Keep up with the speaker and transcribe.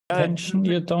intention?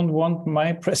 You don't want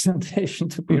my presentation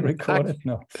to be recorded?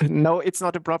 No. No, it's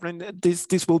not a problem.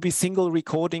 This will be single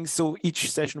recording, so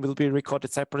each session will be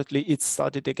recorded separately. It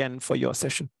started again for your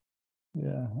session.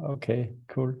 Yeah, okay,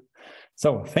 cool.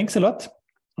 So thanks a lot.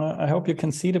 I hope you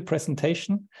can see the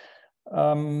presentation.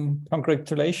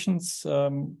 Congratulations.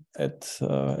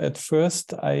 At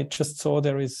first, I just saw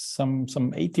there is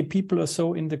some 80 people or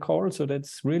so in the call, so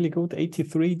that's really good.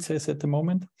 83 it says at the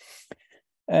moment.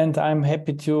 And I'm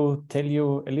happy to tell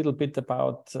you a little bit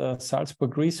about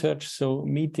Salzburg research. So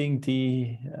meeting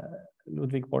the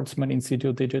Ludwig Boltzmann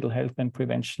Institute Digital Health and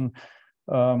Prevention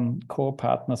core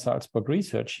partner Salzburg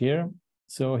research here.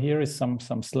 So here is some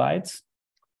slides.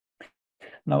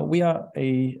 Now we are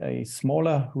a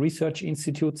smaller research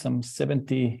institute, some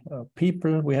 70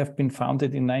 people. We have been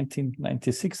founded in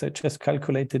 1996. I just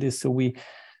calculated this. So we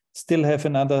still have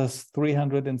another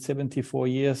 374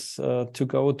 years to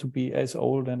go to be as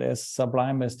old and as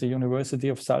sublime as the University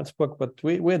of Salzburg. But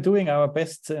we're doing our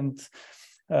best, and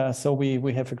so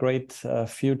we have a great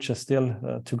future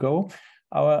still to go.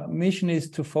 Our mission is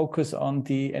to focus on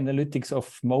the analytics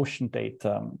of motion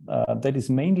data. That is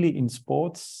mainly in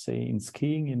sports, say in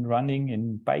skiing, in running,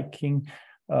 in biking,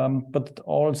 but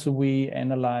also we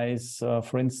analyze,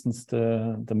 for instance,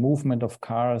 the movement of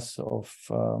cars, of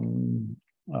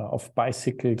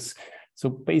bicycles. So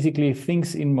basically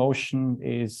things in motion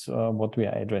is what we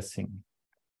are addressing.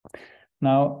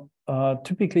 Now,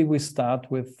 typically we start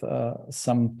with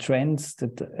some trends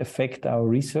that affect our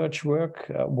research work.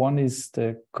 One is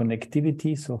the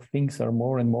connectivity, so things are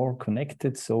more and more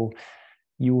connected. So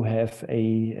you have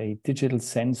a digital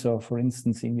sensor, for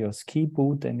instance, in your ski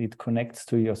boot, and it connects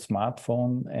to your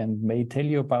smartphone and may tell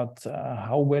you about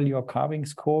how well your carving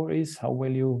score is, how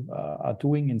well you are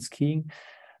doing in skiing.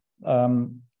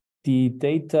 The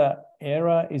data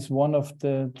era is one of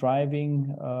the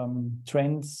driving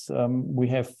trends. We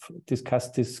have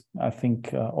discussed this, I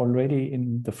think, already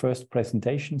in the first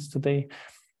presentations today.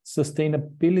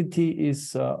 Sustainability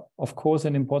is, of course,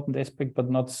 an important aspect, but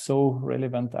not so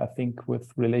relevant, I think,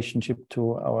 with relationship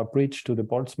to our bridge to the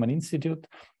Boltzmann Institute.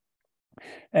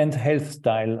 And health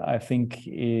style, I think,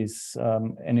 is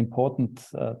an important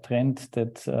trend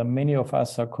that many of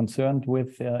us are concerned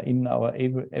with in our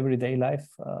everyday life,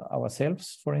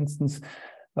 ourselves, for instance,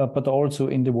 but also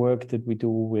in the work that we do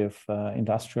with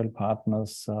industrial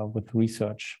partners, with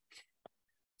research.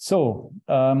 So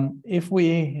if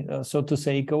we, so to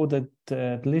say, go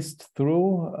that list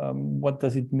through, what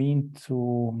does it mean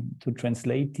to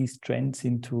translate these trends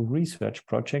into research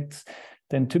projects?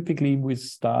 Then typically we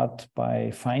start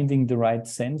by finding the right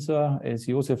sensor. As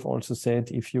Josef also said,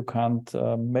 if you can't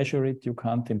measure it, you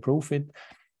can't improve it.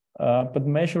 But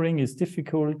measuring is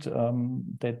difficult.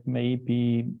 That may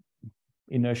be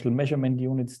inertial measurement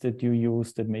units that you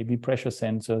use, that may be pressure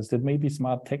sensors, that may be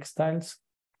smart textiles.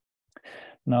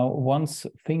 Now, once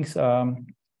things are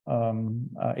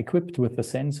equipped with the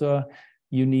sensor,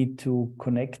 you need to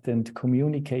connect and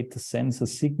communicate the sensor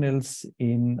signals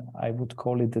in, I would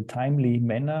call it, a timely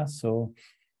manner. So,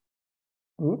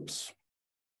 oops,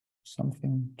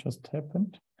 something just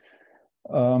happened.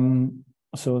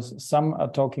 So some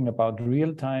are talking about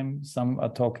real time, some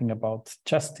are talking about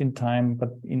just in time, but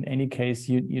in any case,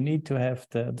 you need to have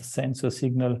the sensor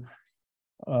signal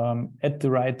at the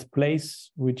right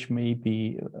place, which may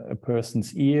be a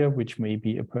person's ear, which may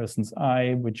be a person's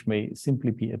eye, which may simply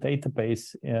be a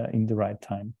database in the right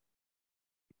time.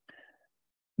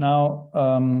 Now,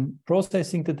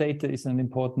 processing the data is an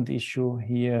important issue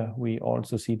here. We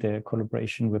also see the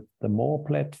collaboration with the MORE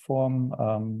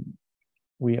platform.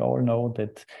 We all know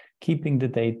that keeping the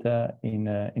data in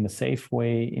a safe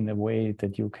way, in a way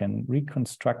that you can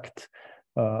reconstruct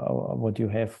what you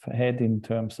have had in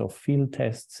terms of field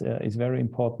tests is very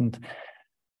important,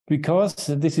 because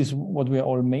this is what we are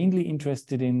all mainly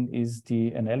interested in, is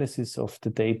the analysis of the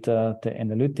data, the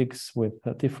analytics with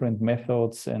different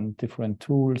methods and different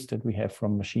tools that we have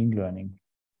from machine learning.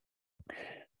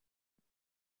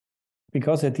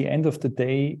 Because at the end of the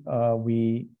day,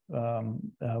 we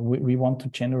want to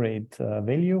generate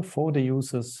value for the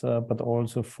users, but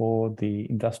also for the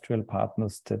industrial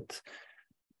partners that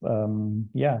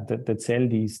that sell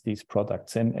these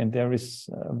products, and there is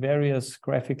various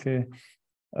graphical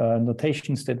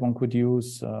notations that one could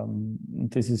use.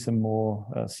 This is a more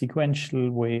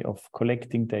sequential way of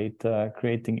collecting data,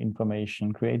 creating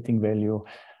information, creating value,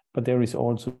 but there is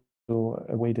also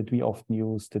a way that we often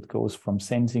use that goes from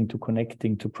sensing to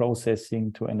connecting to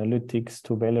processing to analytics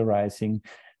to valorizing,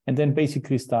 and then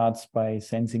basically starts by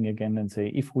sensing again and say,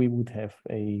 if we would have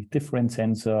a different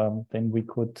sensor, then we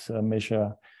could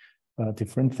measure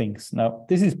different things. Now,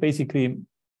 this is basically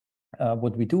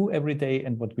what we do every day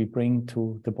and what we bring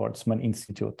to the Boltzmann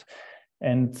Institute.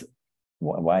 And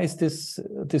why is this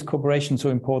cooperation so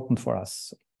important for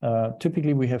us?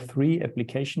 Typically, we have 3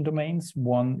 application domains.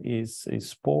 One is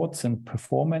sports and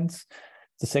performance.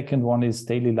 The second one is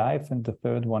daily life. And the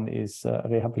third one is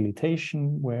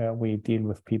rehabilitation, where we deal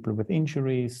with people with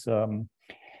injuries.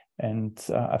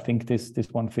 I think this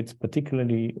one fits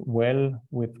particularly well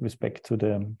with respect to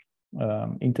the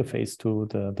interface to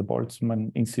the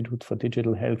Boltzmann Institute for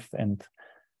Digital Health and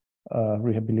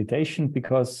Rehabilitation,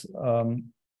 because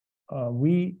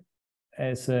we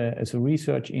as a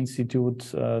research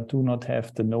institute do not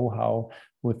have the know-how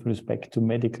with respect to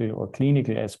medical or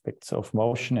clinical aspects of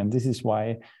motion. And this is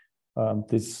why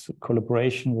this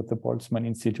collaboration with the Boltzmann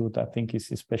Institute, I think,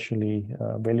 is especially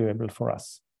valuable for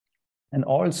us. And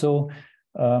also,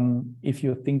 if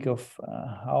you think of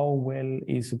how well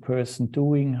is a person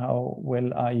doing, how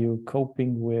well are you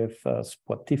coping with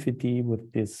sportivity,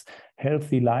 with this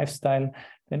healthy lifestyle,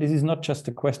 then this is not just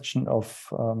a question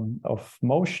of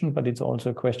motion, but it's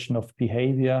also a question of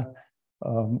behavior,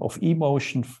 of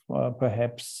emotion,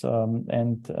 perhaps,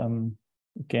 and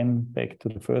again, back to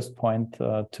the first point,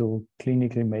 to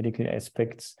clinical medical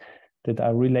aspects that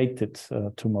are related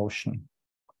to motion.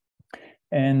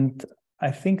 And I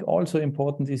think also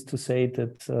important is to say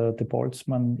that the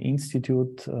Boltzmann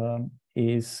Institute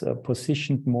is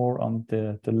positioned more on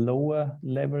the lower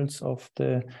levels of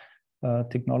the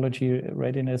technology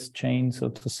readiness chain, so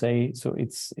to say. So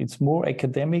it's more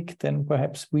academic than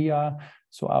perhaps we are.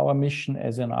 So our mission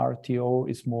as an RTO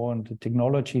is more on the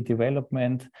technology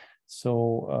development.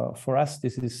 So for us,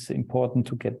 this is important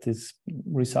to get these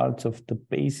results of the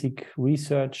basic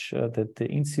research that the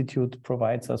Institute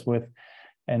provides us with,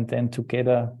 and then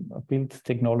together build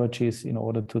technologies in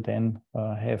order to then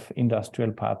have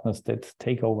industrial partners that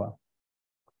take over.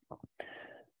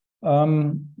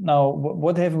 Now,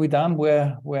 what have we done?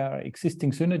 Where are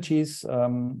existing synergies?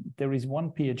 There is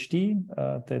one PhD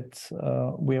that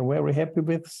we are very happy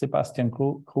with, Sebastian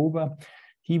Gruber.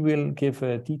 He will give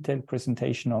a detailed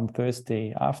presentation on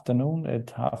Thursday afternoon at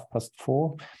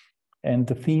 4:30. And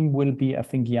the theme will be, I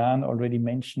think Jan already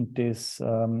mentioned this,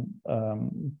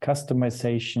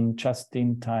 customization,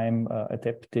 just-in-time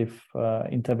adaptive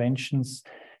interventions.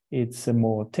 It's a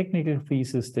more technical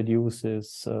thesis that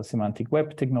uses semantic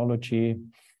web technology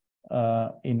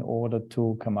in order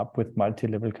to come up with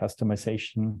multi-level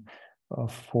customization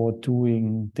for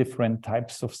doing different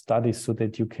types of studies so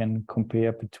that you can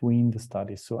compare between the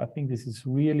studies. So I think this is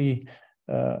really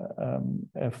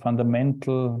a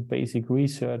fundamental basic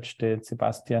research that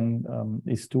Sebastian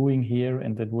is doing here,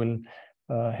 and that will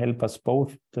help us,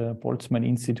 both the Boltzmann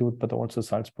Institute but also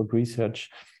Salzburg Research,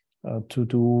 to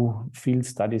do field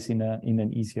studies in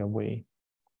an easier way.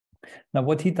 Now,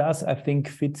 what he does, I think,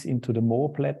 fits into the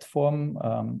MORE platform.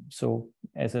 So,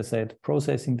 as I said,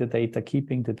 processing the data,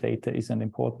 keeping the data is an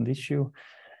important issue,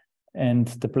 and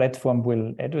the platform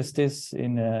will address this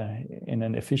in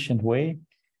an efficient way.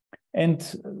 And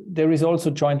there is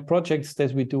also joint projects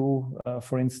that we do,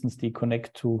 for instance, the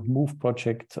Connect to Move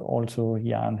project. Also,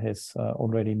 Jan has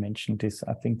already mentioned this.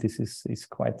 I think this is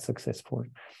quite successful.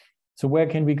 So where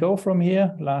can we go from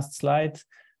here? Last slide.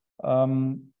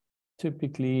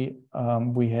 Typically,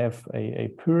 we have a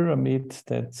pyramid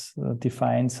that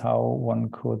defines how one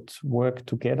could work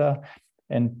together.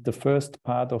 And the first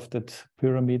part of that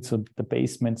pyramid, so the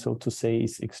basement, so to say,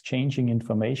 is exchanging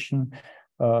information,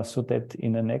 so that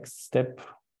in the next step,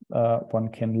 one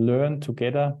can learn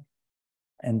together.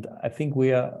 And I think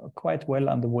we are quite well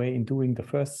underway in doing the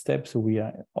first step. So we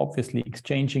are obviously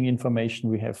exchanging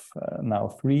information. We have now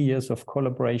 3 years of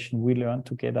collaboration. We learn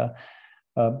together.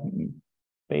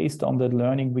 Based on that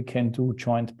learning, we can do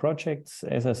joint projects.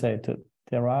 As I said,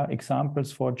 there are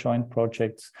examples for joint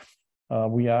projects.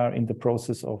 We are in the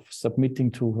process of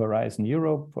submitting to Horizon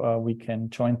Europe. We can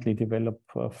jointly develop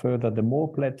further the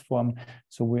MORE platform.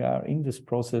 So we are in this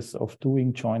process of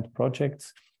doing joint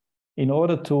projects in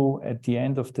order to, at the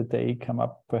end of the day, come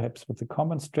up perhaps with a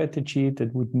common strategy.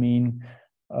 That would mean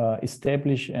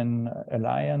establish an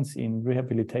alliance in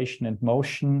rehabilitation and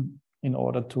motion in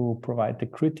order to provide the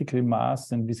critical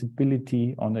mass and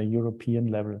visibility on a European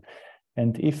level.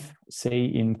 And if, say,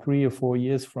 in 3 or 4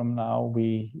 years from now,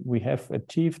 we have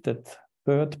achieved that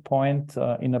third point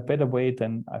in a better way,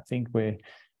 then I think we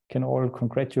can all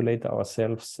congratulate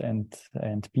ourselves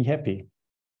and be happy.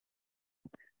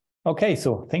 Okay,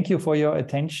 so thank you for your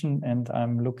attention, and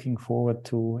I'm looking forward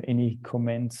to any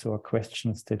comments or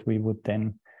questions that we would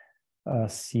then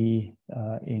see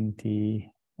in the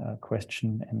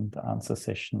question and answer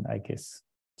session, I guess.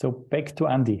 So back to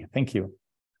Andy. Thank you.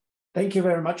 Thank you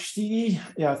very much, Stevie.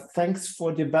 Yeah, thanks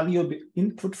for the valuable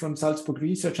input from Salzburg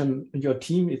Research and your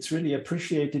team. It's really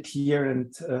appreciated here.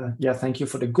 And yeah, thank you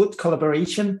for the good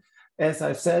collaboration. As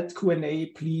I've said, Q&A,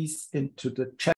 please into the chat.